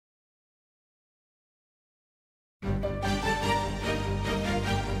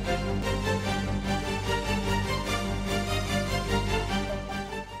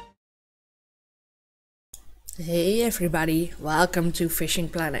Hey everybody, welcome to Fishing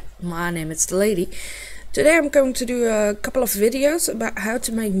Planet. My name is the Lady. Today I'm going to do a couple of videos about how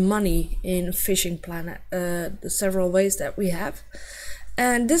to make money in Fishing Planet, the several ways that we have.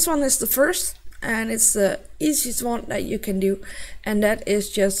 And this one is the first, and it's the easiest one that you can do, and that is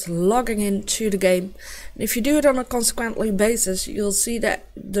just logging into the game. And if you do it on a consequently basis, you'll see that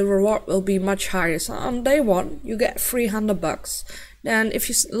the reward will be much higher. So on day one you get 300 bucks. Then if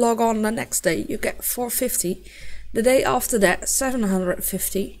you log on the next day you get 450. The day after that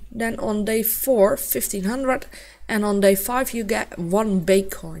 750. Then on day 4 1500, and on day 5 you get 1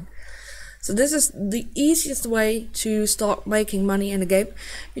 Baitcoin. So this is the easiest way to start making money in the game.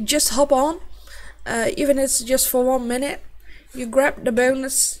 You just hop on, even if it's just for 1 minute. You grab the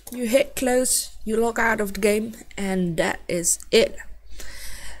bonus, you hit close, you log out of the game, and that is it.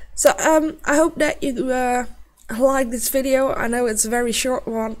 So I hope that you like this video. I know it's a very short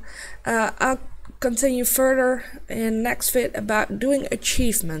one. I'll continue further in next vid about doing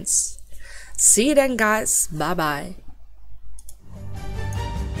achievements. See you then guys, bye bye.